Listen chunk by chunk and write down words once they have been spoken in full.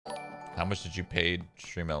How much did you pay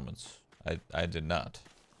Stream Elements? I did not.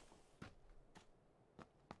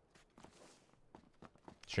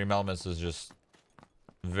 Stream Elements is just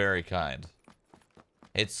very kind.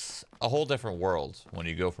 It's a whole different world when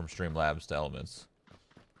you go from Streamlabs to Elements.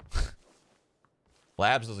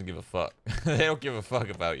 Labs doesn't give a fuck. They don't give a fuck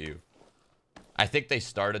about you. I think they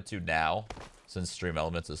started to now, since Stream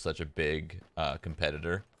Elements is such a big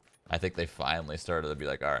competitor. I think they finally started to be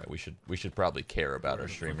like, all right, we should probably care about our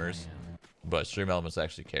streamers. But Stream Elements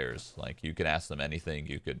actually cares. Like, you can ask them anything.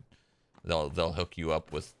 You could, they'll hook you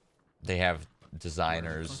up with. They have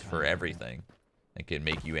designers for everything. They can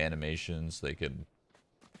make you animations. They can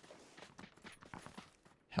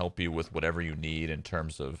help you with whatever you need in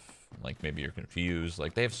terms of, like, maybe you're confused.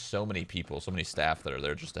 Like, they have so many people, so many staff that are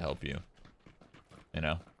there just to help you. You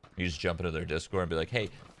know, you just jump into their Discord and be like, hey,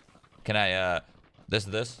 can I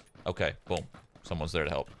this? Okay, boom, someone's there to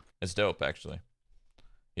help. It's dope, actually.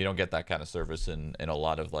 You don't get that kind of service in a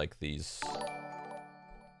lot of, like, these,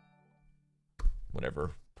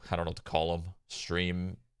 whatever, I don't know what to call them,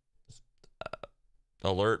 stream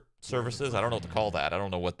alert services. I don't know what to call that. I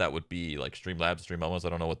don't know what that would be. Like Streamlabs, Stream Elements, I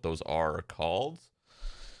don't know what those are called.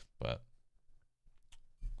 But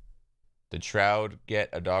did Shroud get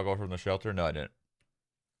a doggo from the shelter? No, I didn't.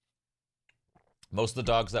 Most of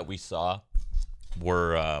the dogs that we saw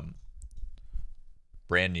were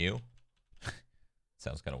brand new.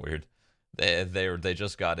 Sounds kind of weird. They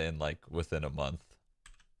just got in like within a month.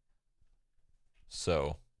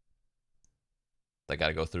 So they got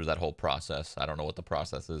to go through that whole process. I don't know what the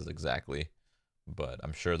process is exactly, but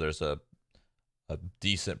I'm sure there's a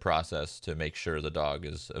decent process to make sure the dog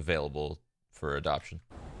is available for adoption.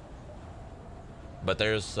 But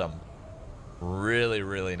there's some really,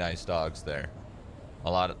 really nice dogs there.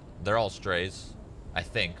 They're all strays, I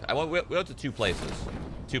think. We went to two places.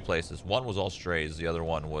 One was all strays. The other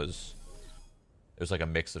one was, it was like a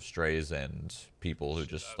mix of strays and people who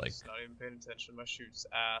just like not even paying attention. My shoot's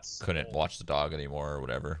ass. Couldn't watch the dog anymore or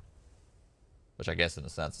whatever. Which I guess in a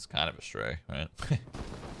sense is kind of a stray, right?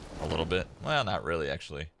 A little bit. Well, not really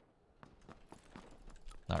actually.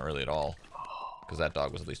 Not really at all. Because that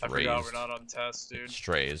dog was at least raised. I forgot we're not on test, dude.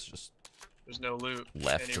 Strays just. There's no loot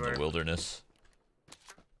left anywhere. In the wilderness.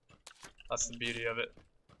 That's the beauty of it.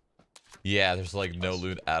 Yeah, there's like no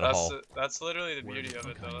loot at all. That's literally the beauty of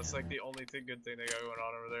it, though. That's like the only good thing they got going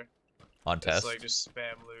on over there. On test? It's like just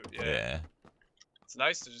spam loot. Yeah. It's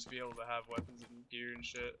nice to just be able to have weapons and gear and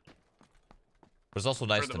shit. But it's also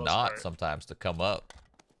nice to not sometimes to come up.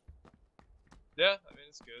 Yeah, I mean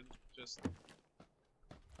it's good. Just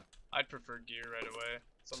I'd prefer gear right away.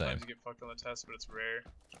 Sometimes you get fucked on the test, but it's rare.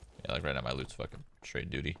 Yeah, like right now my loot's fucking straight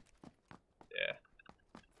duty. Yeah.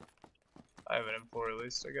 I have an M4 at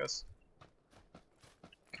least, I guess.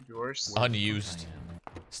 Could be worse. Unused.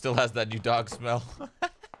 Still has that new dog smell.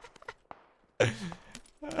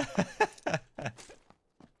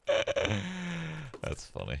 That's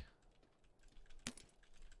funny.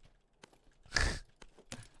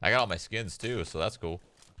 I got all my skins too, so that's cool.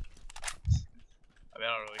 I mean,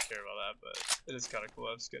 I don't really care about that, but it is kind of cool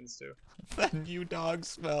to have skins too. That new dog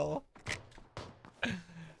smell.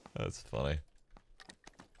 That's funny.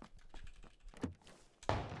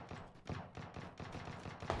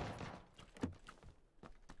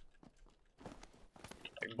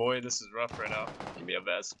 Like, boy, this is rough right now. Give me a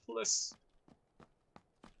vest, please.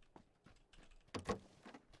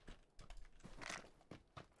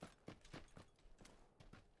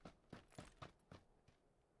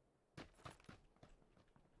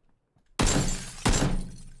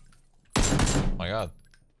 Oh my god.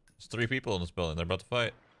 There's 3 people in this building. They're about to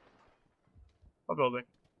fight. What building?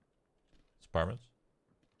 It's apartments.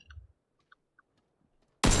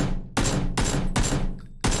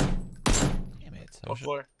 Damn it. What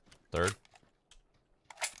floor? 3rd.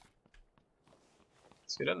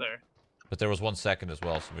 Let's get in there. But there was 1 second as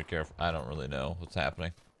well, so be careful. I don't really know what's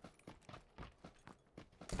happening.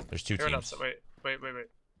 There's 2 teams. Outside. Wait.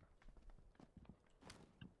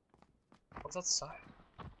 What's outside?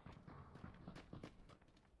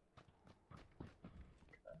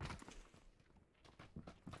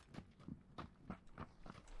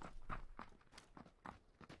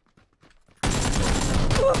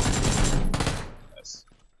 Nice.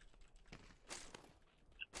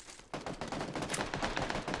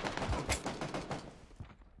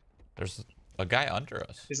 There's a guy under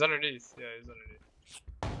us. He's underneath. Yeah, he's underneath.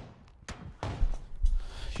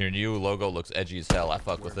 Your new logo looks edgy as hell. I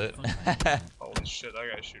fuck with it. Holy shit, that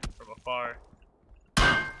guy's shooting from afar.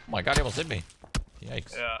 Oh my god, he almost hit me.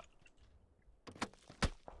 Yikes. Yeah.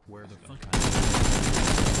 Where the fuck?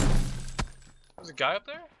 There's a guy up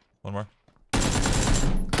there? One more.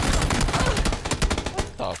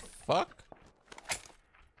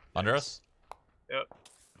 Under us? Yep.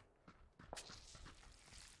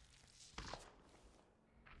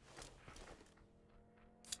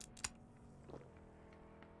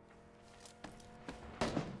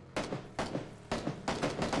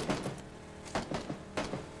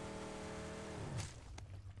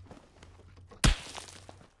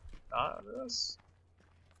 Not under us.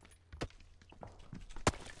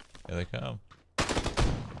 Here they come.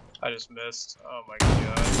 I just missed. Oh my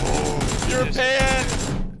god. European!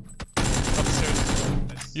 Upstairs.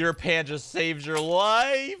 Nice. European just saved your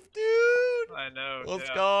life, dude! I know. Let's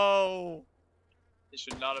yeah. go! He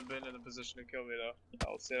should not have been in the position to kill me, though.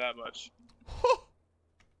 I'll say that much.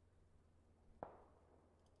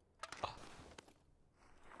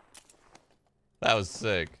 That was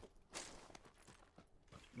sick.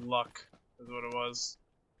 Luck is what it was.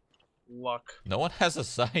 Luck. No one has a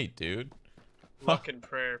sight, dude. Luck and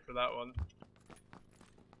prayer for that one.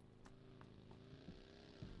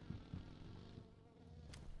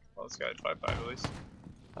 Well, this guy had 5-5 at least.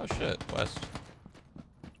 Oh shit, west.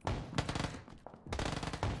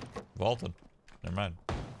 Vaulted. Never mind.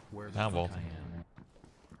 Where the Now fuck vaulted. I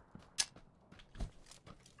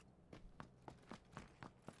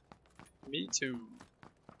am. Me too.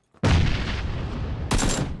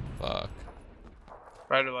 Fuck.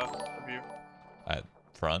 Right or left of you? At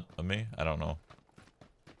front of me? I don't know.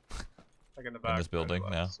 Like in the back. In this building right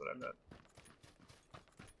or now. left, that's what I meant.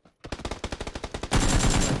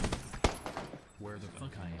 Where the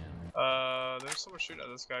fuck I am. There's someone shooting at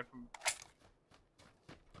this guy from...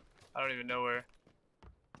 I don't even know where.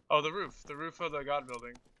 Oh, the roof. The roof of the God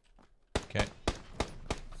building. Okay.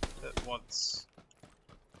 Hit once.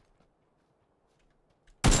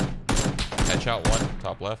 Headshot one,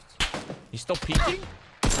 top left. He's still peeking?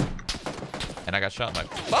 And I got shot in my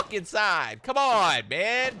fucking side. Come on,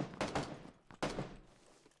 man.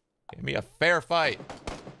 Give me a fair fight.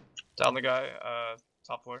 Down the guy,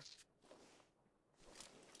 top floor.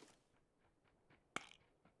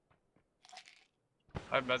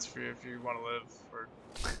 I have meds for you if you want to live, or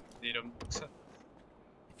need them. If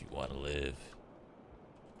you want to live.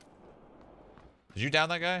 Did you down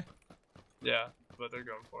that guy? Yeah, but they're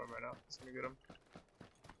going for him right now. He's gonna get him.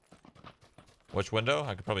 Which window?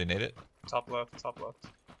 I could probably nade it. Top left, top left.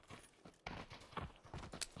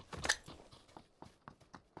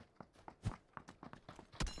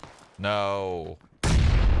 No.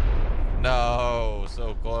 No,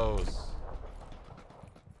 so close.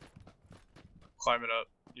 Climbing up,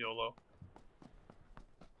 YOLO.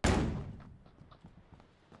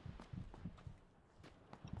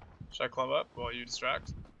 Should I climb up while you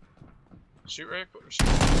distract? Shoot, Rick. Shoot.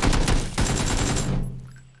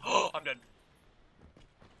 Oh, I'm dead.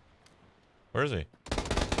 Where is he?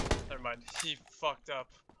 Never mind. He fucked up.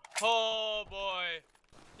 Oh boy.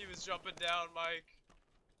 He was jumping down, Mike.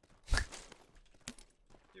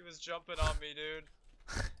 He was jumping on me,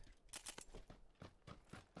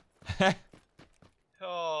 dude.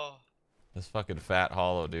 Oh. This fucking fat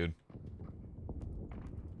hollow, dude.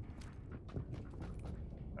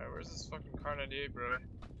 Alright, where's this fucking car 98, bro?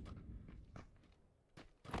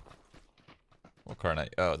 What car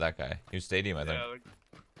night? Oh, that guy. He was stadium, I think. Yeah, like,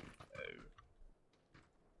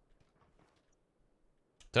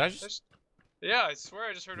 Did I just... yeah, I swear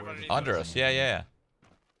I just heard him underneath Under us. Yeah, yeah,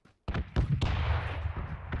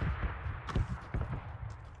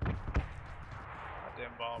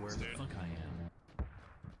 Goddamn bombs, Where the dude. fuck I am.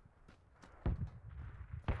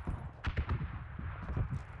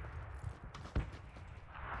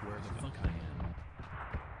 Where the fuck I am.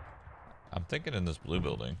 I'm thinking in this blue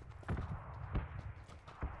building.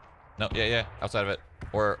 No, yeah, yeah. Outside of it.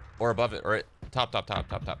 Or above it. Or it. Top.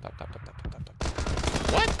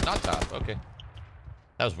 What? Not top. Okay.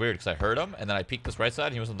 That was weird because I heard him and then I peeked this right side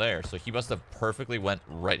and he wasn't there. So he must have perfectly went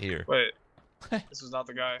right here. Wait. This was not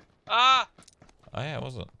the guy. Ah! Oh yeah, it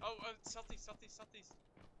wasn't. Oh, southeast. I mean,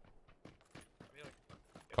 like, yeah,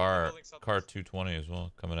 Car building southeast. 220 as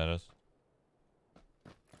well coming at us.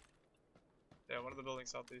 Yeah, one of the buildings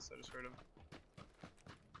southeast. I just heard him.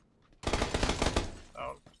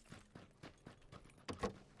 Oh.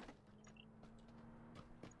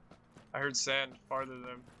 I heard sand farther than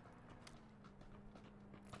him.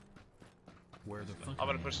 Where the fuck I'm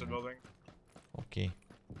gonna I push the am. building. Okay.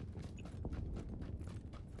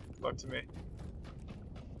 Look to me.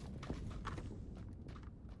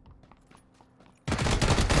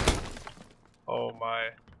 Oh my.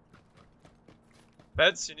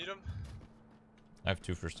 Beds, you need them? I have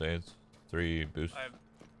 2 first aids. 3 boosts.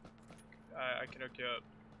 I can hook you up.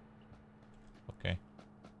 Okay.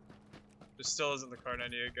 There still isn't the car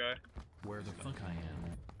 98 guy. Where the fuck I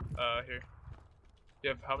am. Here. You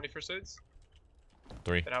have how many first aids?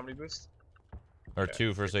 3. And how many boosts? Or Okay,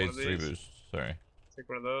 2 first take one aids, of 3 these. boosts. Sorry. Take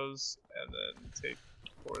one of those, and then take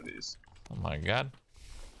 4 of these. Oh my god.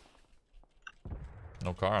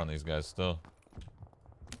 No car on these guys still.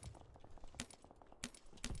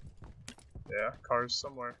 Yeah, cars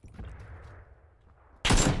somewhere.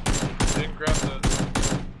 Didn't grab the.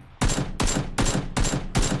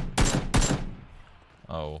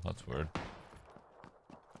 Oh, that's weird.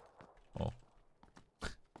 Oh.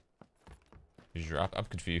 Did you drop? I'm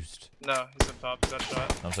confused. No, he's up top. He's that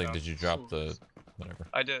shot. I was like, No. did you drop the whatever?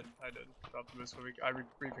 I did. Drop the boost, but I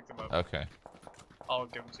re-picked them up. Okay. I'll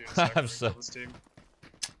give them to you in a second. I'm We so- kill this team.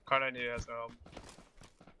 Car 90 has no helm.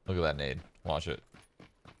 Look at that nade. Watch it.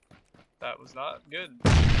 That was not good.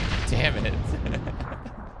 Damn it.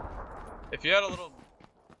 If you had a little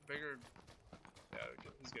bigger, yeah,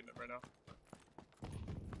 he's getting it right now.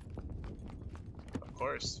 Of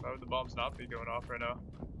course. Why would the bombs not be going off right now?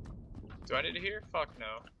 Do I need to hear? Fuck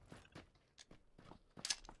no.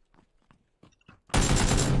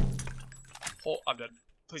 Oh, I'm dead.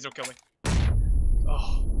 Please don't kill me.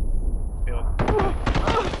 Oh, feel it.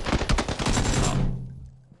 Oh.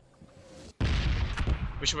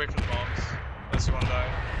 We should wait for the bombs. Unless you want to die.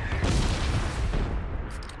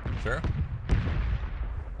 Sure.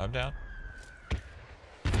 I'm down.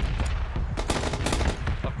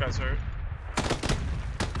 Left guy's hurt.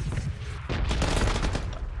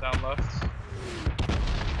 Down left.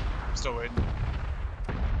 I'm still waiting.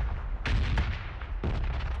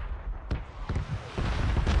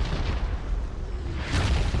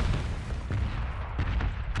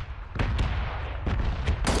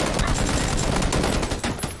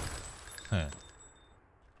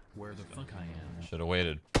 Where the fuck I am? Should have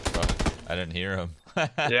waited. Fuck. I didn't hear him.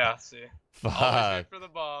 Yeah, see. Always Fuck. wait for the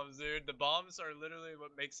bombs, dude. The bombs are literally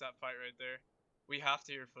what makes that fight right there. We have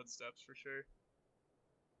to hear footsteps for sure.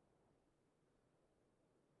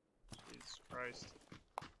 Jesus Christ.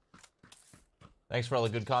 Thanks for all the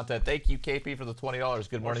good content. Thank you, KP, for the $20.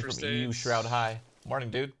 Good morning from first EU aids. Shroud High. Morning,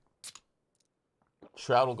 dude.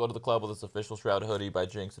 Shroud will go to the club with his official Shroud hoodie by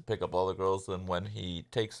Jinx and pick up all the girls. And when he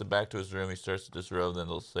takes them back to his room, he starts to disrobe. Then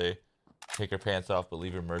they'll say, take her pants off, but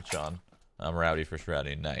leave her merch on. I'm rowdy for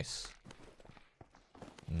Shroudy. Nice.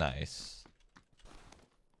 Nice.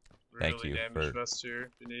 Really Thank you damaged for- vest here.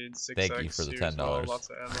 You need 6x Thank you for the here as well. $10. Lots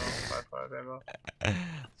of ammo. 5.5 ammo.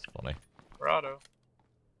 It's funny. Corrado.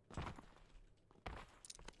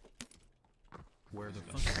 Where the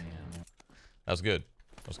fuck I am? That was good.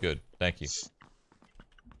 That was good. Thank you.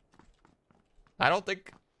 I don't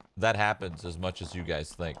think that happens as much as you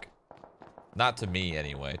guys think. Not to me,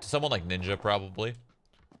 anyway. To someone like Ninja, probably.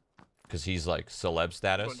 Because he's, like, celeb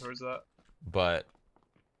status. Going towards that. But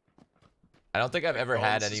I don't think I've ever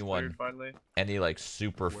had this is anyone, cleared finally. any, like,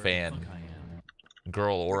 super Where the fan fuck I am?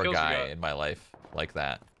 girl or kills you guy got? in my life like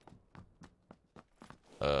that.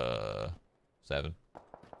 7. 15?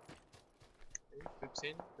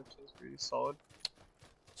 15 is pretty solid.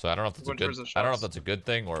 So I don't know if that's a Going good. towards the I don't know if shots. that's a good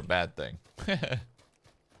thing or a bad thing.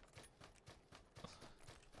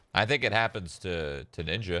 I think it happens to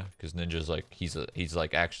Ninja because Ninja's like he's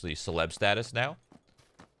like actually celeb status now.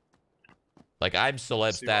 Like I'm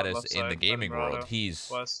celeb See you on status left in the side, gaming Colorado, world. He's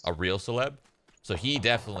west. a real celeb, so he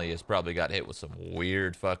definitely has probably got hit with some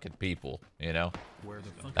weird fucking people. You know, Where the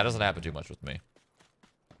fuck that I doesn't am? happen too much with me.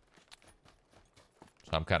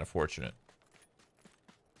 So I'm kind of fortunate.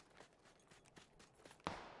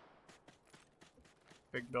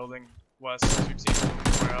 Big building. West. 2 teams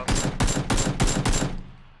somewhere else.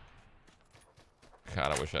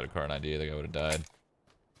 God, I wish I had a car 90. I think I would have died.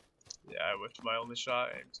 Yeah, I whiffed my only shot.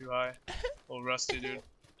 Aimed too high. A little rusty, dude. Where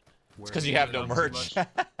It's because the you have fuck no I am? Not too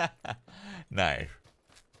merch. Nice.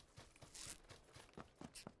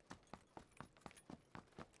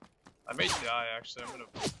 I may die, actually. I'm gonna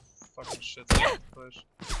fucking shit the push.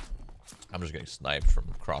 I'm just getting sniped from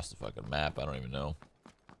across the fucking map. I don't even know.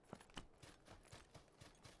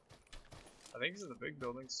 I think he's in the big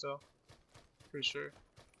building still. Pretty sure.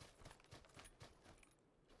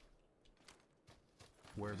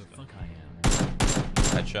 Where the fuck I am?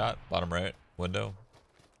 Headshot, bottom right, window.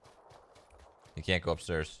 You can't go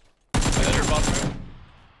upstairs. Is that your bottom right?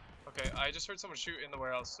 Okay, I just heard someone shoot in the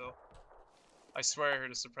warehouse still. I swear I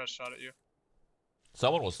heard a suppressed shot at you.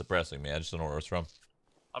 Someone was suppressing me. I just don't know where it's from.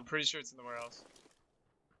 I'm pretty sure it's in the warehouse.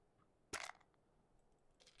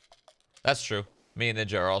 That's true. Me and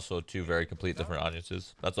Ninja are also two very complete different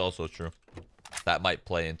audiences. That's also true. That might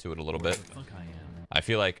play into it a little Where bit. the fuck I am? I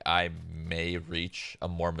feel like I may reach a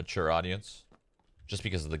more mature audience just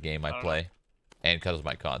because of the game I don't play and because of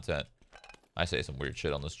my content. I say some weird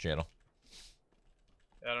shit on this channel.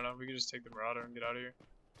 Yeah, I don't know. We could just take the Marauder and get out of here.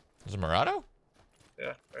 Is it Murado?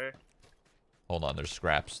 Yeah, right. Hold on, there's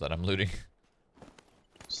scraps that I'm looting.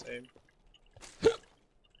 Same.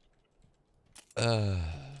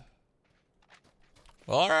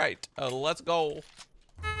 All right, let's go.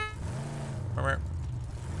 Come here.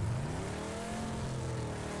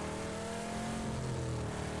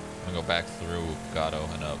 I'm gonna go back through Gato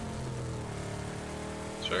and up.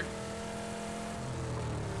 Sure.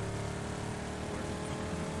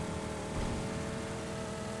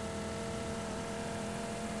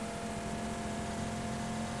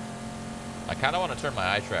 I kind of want to turn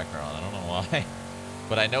my eye tracker on. I don't know why,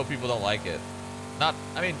 but I know people don't like it. I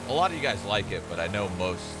mean, a lot of you guys like it, but I know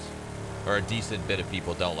most, or a decent bit of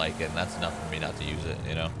people don't like it, and that's enough for me not to use it,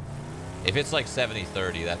 you know? If it's like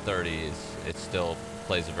 70-30, that 30 it still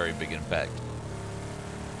plays a very big impact.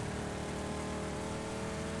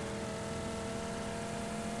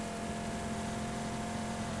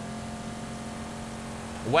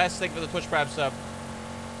 Wes, thank you for the Twitch Prime sub.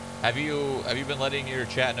 Have you been letting your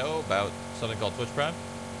chat know about something called Twitch Prime?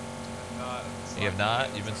 Not. You have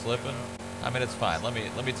not? You've been slipping? I mean, it's fine. Let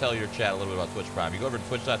me tell your chat a little bit about Twitch Prime. You go over to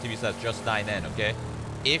twitch.tv/Just9n, okay?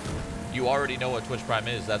 If you already know what Twitch Prime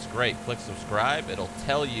is, that's great. Click subscribe. It'll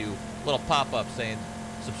tell you a little pop-up saying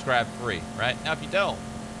subscribe free, right? Now, if you don't,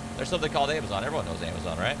 there's something called Amazon. Everyone knows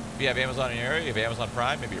Amazon, right? If you have Amazon in your area, you have Amazon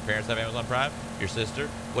Prime, maybe your parents have Amazon Prime, your sister,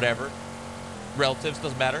 whatever, relatives,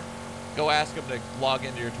 doesn't matter. Go ask them to log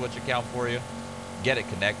into your Twitch account for you. Get it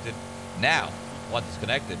connected. Now, once it's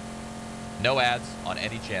connected, no ads on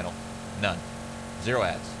any channel. None. 0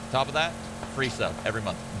 ads. Top of that, free sub every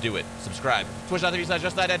month. Do it. Subscribe.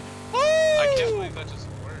 Twitch.tv/Just9n. I can't believe that just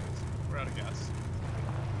worked. We're out of gas.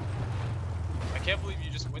 I can't believe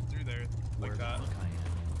you just went through there like that.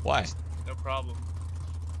 Why? No problem.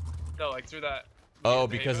 No, like through that. Oh,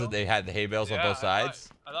 the hay because bale? they had the hay bales on both sides?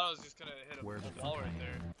 I thought I was just gonna hit a wall right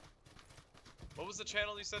there. What was the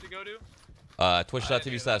channel you said to go to?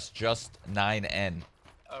 Twitch.tv/Just9n.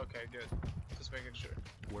 Okay, good. Just making sure.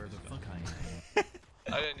 Where the fuck I am?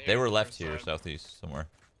 I didn't hear They you were the left first here, time. southeast somewhere.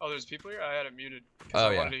 Oh, there's people here? I had it muted. Oh,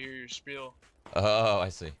 I yeah. wanted to hear your spiel. Oh, I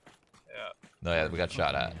see. Yeah. No, yeah, we got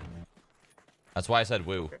shot at. That's why I said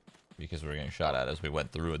woo. Okay. Because we were getting shot at as we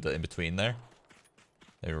went through the in-between there.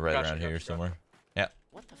 They were right Gotcha, around here gotcha. somewhere. Yeah.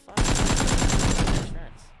 What the fuck?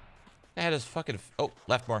 Insurance. I had his fucking... Oh,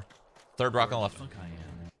 left more. Third rock on the left. Fuck I am.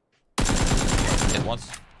 Hit once.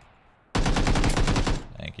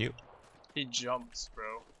 Thank you. He jumps,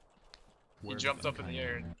 bro. He Where the jumped up fuck in the I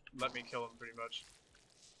air am? and let me kill him pretty much.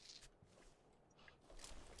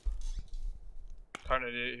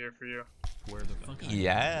 Carnage here for you. Where the fuck I am?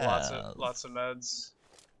 Yeah. Lots of meds.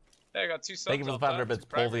 Hey, I got 2 subs. Thank you for the off 500 that. bits.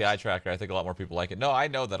 Pull the eye tracker. I think a lot more people like it. No, I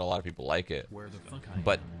know that a lot of people like it. Where the fuck I am?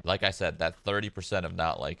 But like I said, that 30% of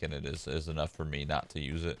not liking it is enough for me not to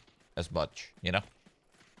use it as much, you know?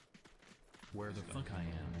 Where the fuck I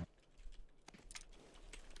am?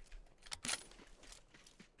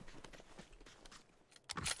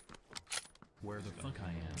 Where the fuck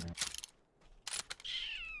I am?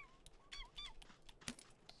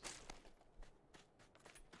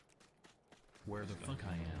 Where the fuck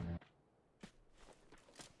I am?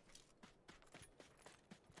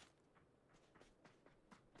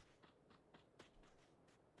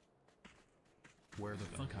 Where the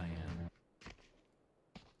fuck I am?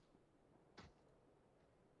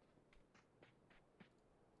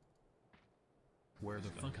 Where the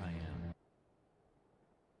fuck I am?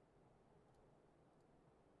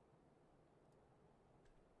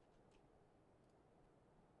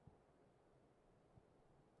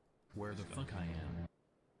 Where the fuck I am?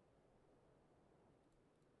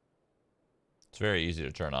 It's very easy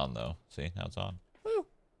to turn on, though. See? Now it's on. Woo!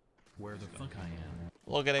 Where the fuck I am?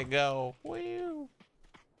 Look at it go. Woo!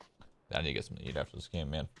 I need to get something to eat after this game,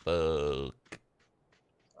 man. Fuck.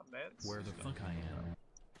 Meds? Where the fuck I am?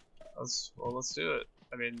 Let's do it.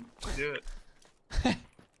 I mean, do it.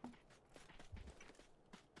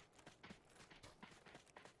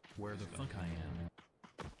 Where the fuck I am?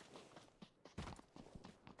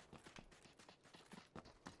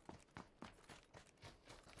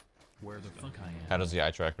 Where the fuck I am? How does the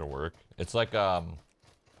eye tracker work? It's like a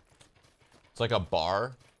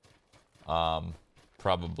bar.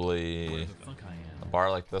 Probably Where the fuck I a am? bar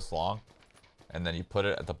like this long, and then you put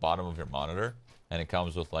it at the bottom of your monitor, and it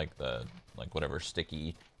comes with like whatever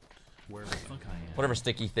sticky Where the fuck I am? whatever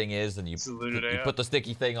sticky thing is, and you Saluted you AF. put the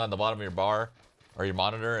sticky thing on the bottom of your bar or your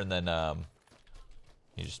monitor, and then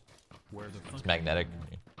you just Where the fuck it's I am? magnetic.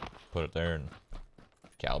 You put it there and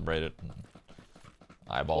calibrate it. And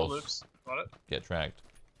Full eyeballs loops. Want it? get tracked.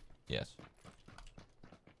 Yes.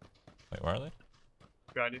 Wait, where are they?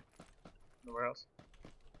 Behind you. In the warehouse.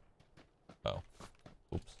 Oh.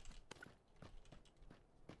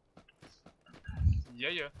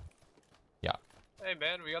 Yeah. Yeah. Hey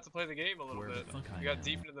man, we got to play the game a little Where the bit. fuck I We got am.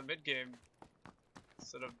 deep into the mid game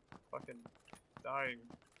instead of fucking dying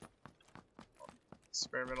on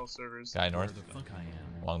experimental servers. Guy Where north. the fuck I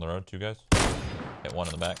am. Along the road, 2 guys. Hit 1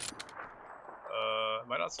 in the back.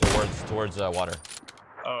 Might not see. Towards water.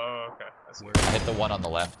 Oh, okay. I see. I hit the 1 on the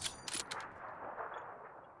left.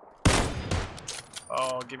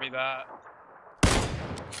 Oh, give me that.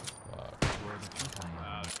 Where the fuck I am.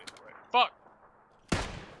 Ah, they're getting away. Fuck!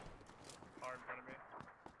 Car in front of me.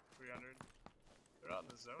 300. They're not in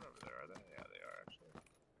the zone over there, are they? Yeah, they are actually.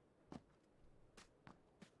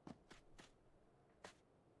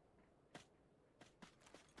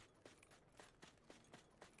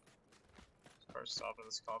 This car's stopping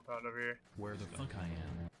this compound over here. Where the fuck I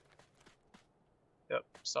am. Yep,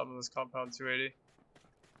 stopping this compound 280.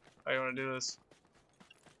 How you want to do this?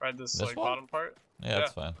 Ride this, This like one? bottom part? Yeah,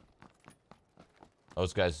 that's fine.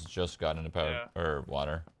 Those guys just got into power or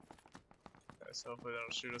water. Okay, so hopefully they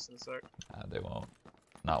don't shoot us in a sec. They won't.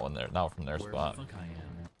 Not from their Where spot. the fuck I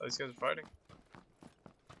am. Oh, these guys are fighting.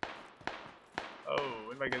 Oh,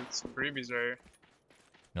 we might get some freebies right here.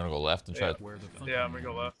 You wanna go left and try? Yeah. Where the fuck Yeah, I I'm gonna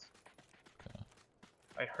go am. left. Okay.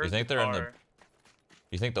 I heard think the they're car. in the-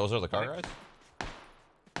 You think those are the car guys?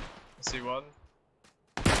 I see one.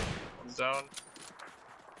 One's down.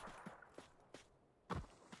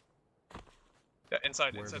 Yeah,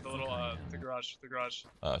 inside Where the the little fuck I am. the garage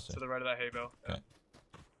Oh, I see. to the right of that hay bale. Yeah.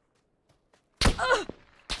 Okay.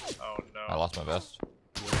 Oh no. I lost my vest.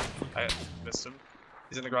 Where the fuck I I am. missed him.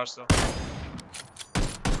 He's in the garage still.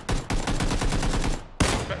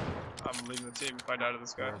 Okay. I'm leaving the team if I die to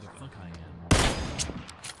this guy. Where the fuck I am.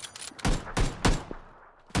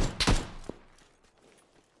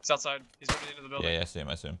 He's outside. He's running into the building. Yeah, I see him.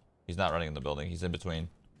 I see him. He's not running in the building. He's in between.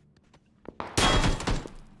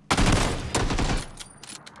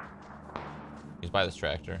 He's by this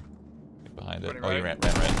tractor. Get behind it. Running Oh, he right?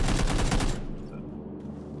 ran right.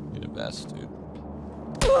 Need a vest, dude.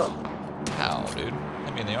 How, dude?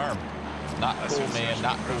 Hit me in the arm. Not That's cool, your man. position,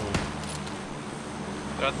 Not bro. cool.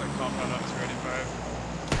 They're at the compound up to 85.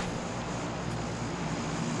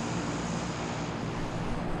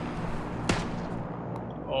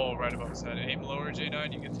 Oh, right above his head. Aim lower,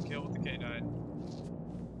 J9. You get the kill with the K9.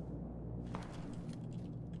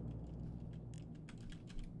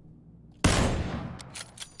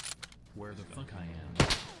 Where the fuck I am.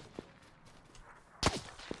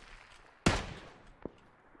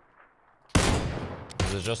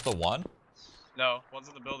 Is it just the one? No, one's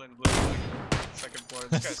in the building. Blue, like, second floor.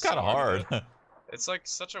 This guy's is kind of so hard. at it. It's like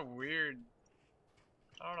such a weird.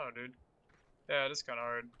 I don't know, dude. Yeah, it is kind of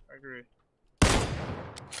hard. I agree.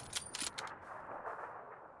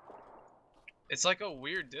 It's like a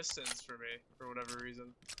weird distance for me, for whatever reason.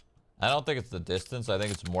 I don't think it's the distance. I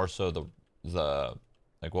think it's more so the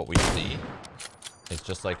like what we see. It's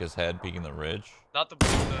just like his head peeking the ridge. Not the blue,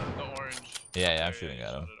 the orange. Yeah, I'm shooting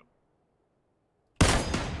at him.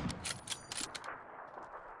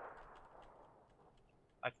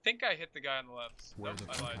 I think I hit the guy on the left. Where Nope,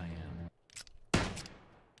 the I fuck lied. I am.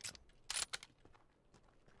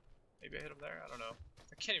 Maybe I hit him there. I don't know.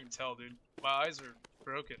 I can't even tell, dude. My eyes are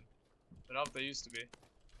broken. They're not what they used to be.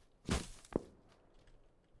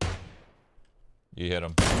 You hit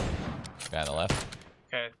him. Guy on the left.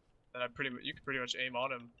 Okay, then you can pretty much aim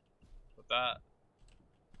on him with that.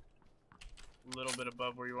 A little bit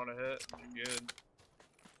above where you want to hit. You're good.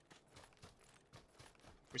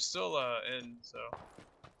 We're still in, so.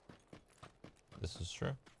 This is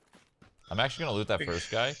true. I'm actually gonna loot that first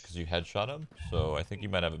guy because you headshot him, so I think you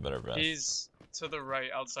might have a better vest. He's to the right,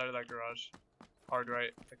 outside of that garage. Hard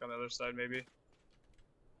right, like on the other side, maybe.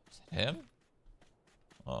 Is it him?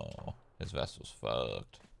 Oh, his vest was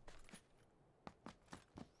fucked.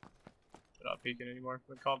 They're not peeking anymore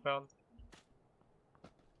from the compound.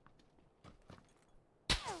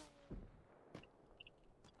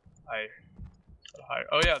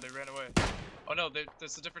 Oh yeah, they ran away. Oh no,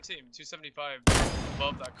 there's a different team. 275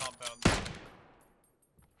 above that compound.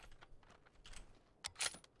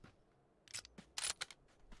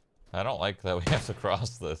 I don't like that we have to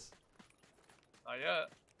cross this. Not yet.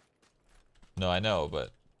 No, I know,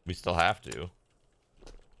 but we still have to.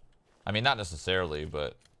 I mean, not necessarily,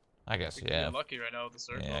 but I guess We can yeah. get lucky right now with the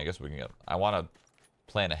circle. Yeah, I guess we can get. I want to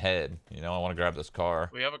plan ahead. You know, I want to grab this car.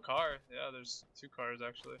 We have a car. Yeah, there's 2 cars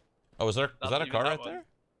actually. Oh, is Not that a even car that right one. there?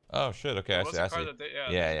 Oh shit. Okay, There I was see. a I car see. that they, Yeah,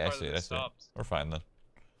 there's a yeah, I car see. that I they see. stopped. We're fine then.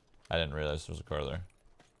 I didn't realize there was a car there.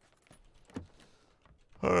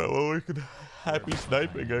 Alright, well we could happy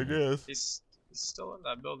sniping, I guess. He's still in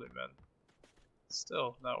that building, man.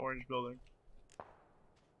 Still in that orange building.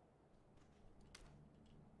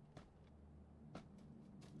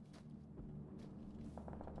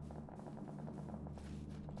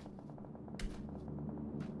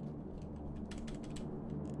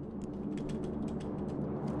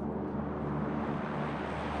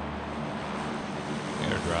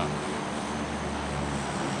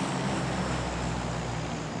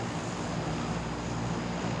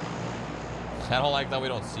 I don't like that we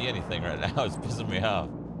don't see anything right now. It's pissing me off.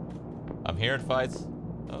 I'm hearing fights.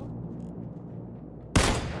 Oh.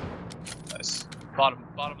 Nice. Bottom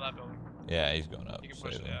of that building. Yeah, he's going up. You can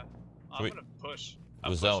push it, Save yeah. him. I'm we- gonna push. With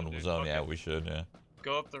pushing, zone, dude. zone. Fuck Yeah, it. we should. Yeah.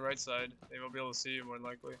 Go up the right side. They won't be able to see you more than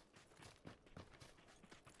likely.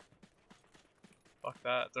 Fuck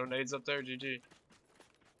that. Throw nades up there, GG.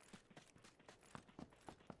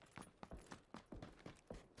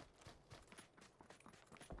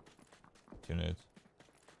 Two nades.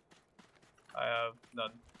 I have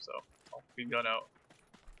none, so I'll be gun out.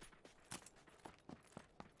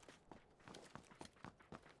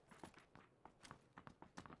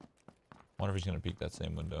 Wonder if he's gonna peek that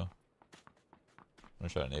same window. I'm gonna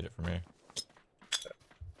try to nade it from here.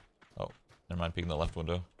 Oh, never mind. Peeking the left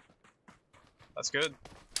window. That's good.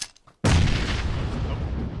 Oh,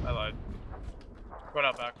 I lied. Going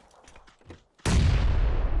out back.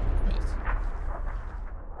 Missed.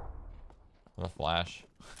 With a flash.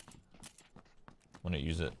 I'm gonna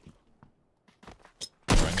use it.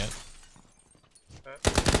 Bring it.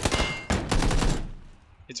 Okay.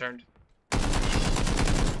 He turned.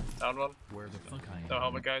 Down one. Where the fuck I am? No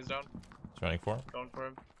helmet guy's down. He's running for it. Going for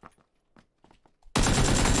him.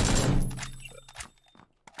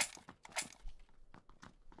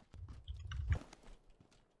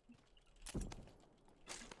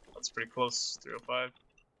 That's pretty close. 305.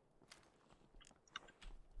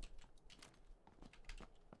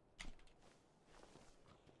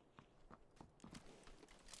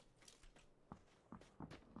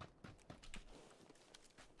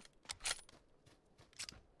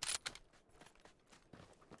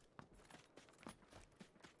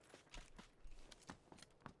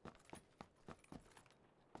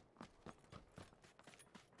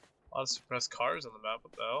 A lot of suppressed cars on the map.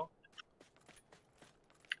 What the hell?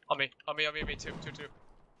 On me, two.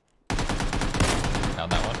 Down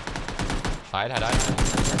that one. Hide.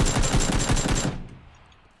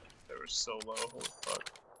 They were so low. Holy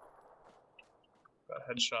fuck. Got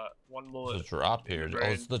a headshot. One bullet. There's a drop in here. the Oh,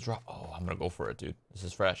 brain. it's the drop. Oh, I'm gonna go for it, dude. This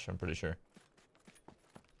is fresh. I'm pretty sure.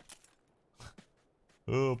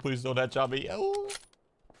 Oh, please don't headshot me. Oh.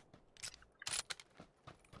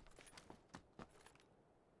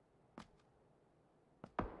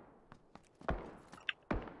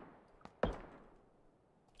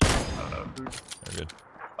 I don't know who. Very good.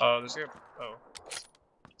 Oh, there's a. Oh.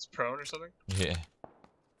 It's prone or something? Yeah.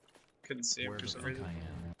 Couldn't see him Where for the some fuck reason. I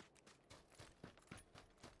am?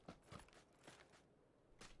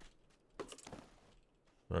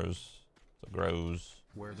 Grows. It grows.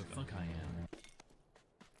 Where the fuck I am?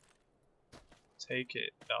 Take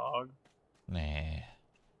it, dog. Nah. If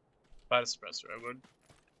I had a suppressor, I would.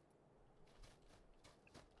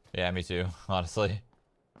 Yeah, me too. Honestly,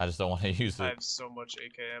 I just don't want to use I it. have so much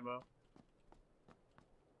AK ammo.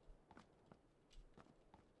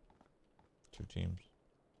 Two teams.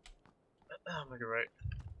 I'm gonna go right.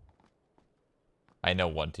 I know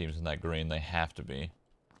one team's in that green. They have to be,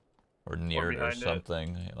 or near it or behind it.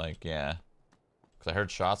 something. Like, yeah. Cause I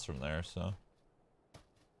heard shots from there. So.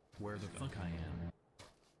 Where the fuck I am?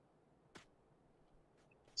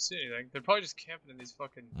 See anything? They're probably just camping in these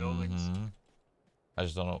fucking buildings. Mhm. I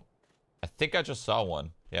just don't know. I think I just saw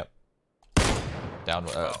one. Yep. Down.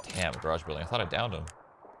 Damn, garage building. I thought I downed him.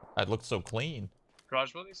 I looked so clean.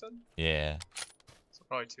 Garage building, you said? Yeah. So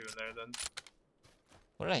probably two in there then.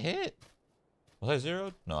 What did I hit? Was I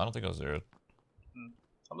zeroed? No, I don't think I was zeroed.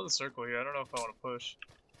 I'm in the circle here. I don't know if I want to push.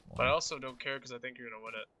 But I also don't care because I think you're going to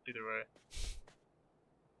win it either way.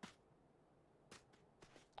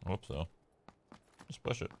 I hope so. Just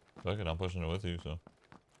push it. Fuck it, I'm pushing it with you, so.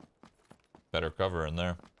 Better cover in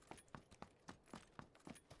there.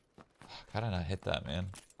 Fuck, how did I not hit that, man?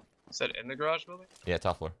 Is that in the garage building? Yeah,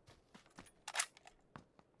 top floor.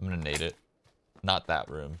 I'm gonna nade it. Not that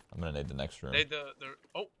room. I'm gonna nade the next room. They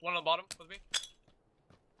oh, one on the bottom with me.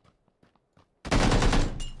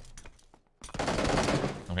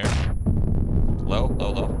 I'm here. Low.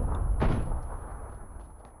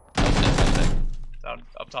 Down,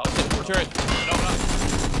 up top. We're turret. No, not.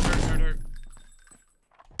 Hurt.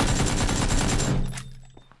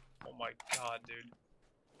 Oh my god, dude.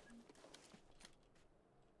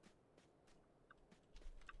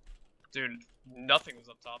 Dude, nothing was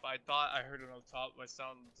up top. I thought I heard it up top. My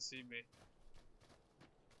sound deceived me.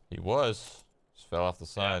 He was. Just fell off the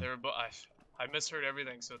Yeah, side. they were I misheard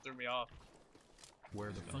everything, so it threw me off.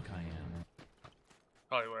 Where the fuck I am?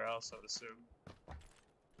 Probably where else, I would assume.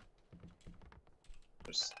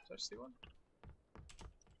 Did I see one?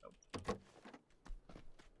 Nope.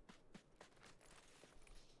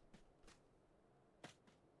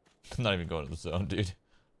 I'm not even going to the zone, dude.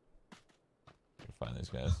 Find these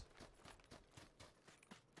guys.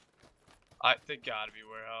 They gotta be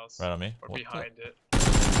warehouse. Right on me. Or What behind it.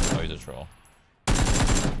 Oh, he's a troll.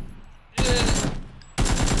 Yeah.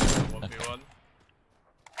 1v1.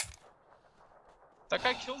 That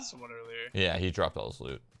guy killed someone earlier. Yeah, he dropped all his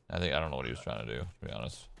loot. I don't know what he was trying to do, to be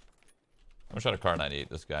honest. I'm gonna try to car 98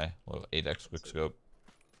 this guy. Little 8x quick scope.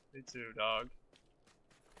 Me too, dog.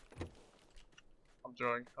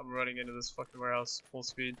 I'm running into this fucking warehouse full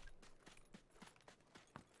speed.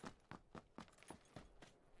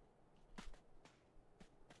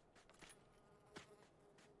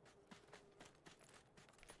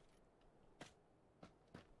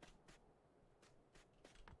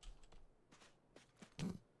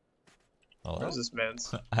 Hello? Where's this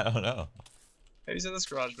man's? I don't know. Hey, he's in this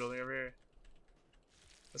garage building over here.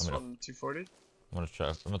 This one, 240? I'm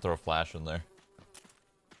gonna throw a flash in there.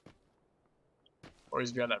 Or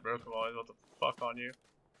he's behind that broken wall. He's about to fuck on you.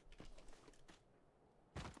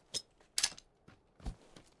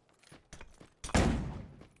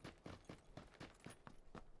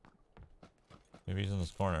 Maybe he's in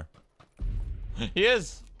this corner. He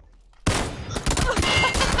is!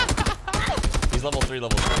 He's level 3,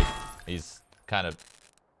 level 3. He's kind of,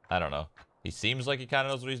 I don't know. He seems like he kind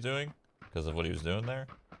of knows what he's doing because of what he was doing there.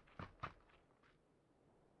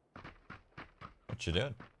 What you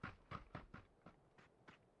doing?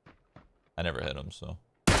 I never hit him, so.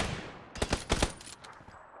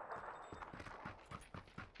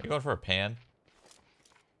 You going for a pan?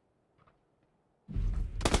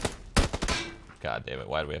 God damn it,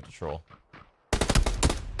 why do we have to troll?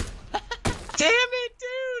 Damn it,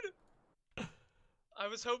 dude! I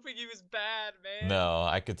was hoping he was bad, man. No,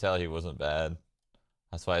 I could tell he wasn't bad.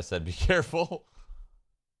 That's why I said be careful.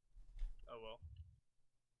 Oh well.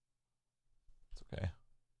 It's okay.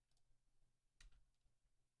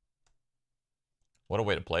 What a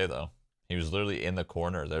way to play, though. He was literally in the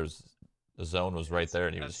corner. The zone was right there,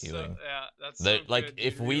 and he was healing. Yeah, that's so like good,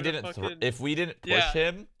 if dude. we didn't push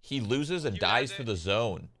him, he loses and dies to the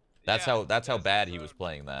zone. That's how bad he was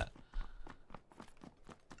playing that.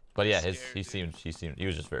 But yeah, he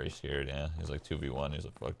was just very scared. Yeah, he was like 2v1. He was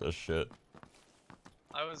like, fuck this shit.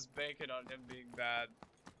 I was banking on him being bad.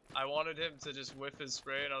 I wanted him to just whiff his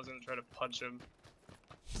spray, and I was gonna try to punch him.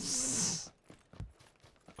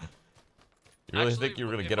 You really Actually, think you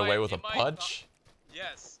were gonna get away with a punch?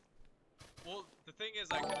 Yes. Well, the thing is,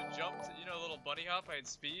 I could have jumped, you know, a little bunny hop. I had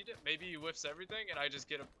speed. Maybe he whiffs everything, and I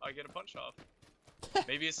get a punch off.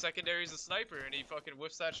 Maybe his secondary is a sniper, and he fucking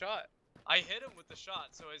whiffs that shot. I hit him with the shot,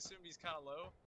 so I assume he's kind of low.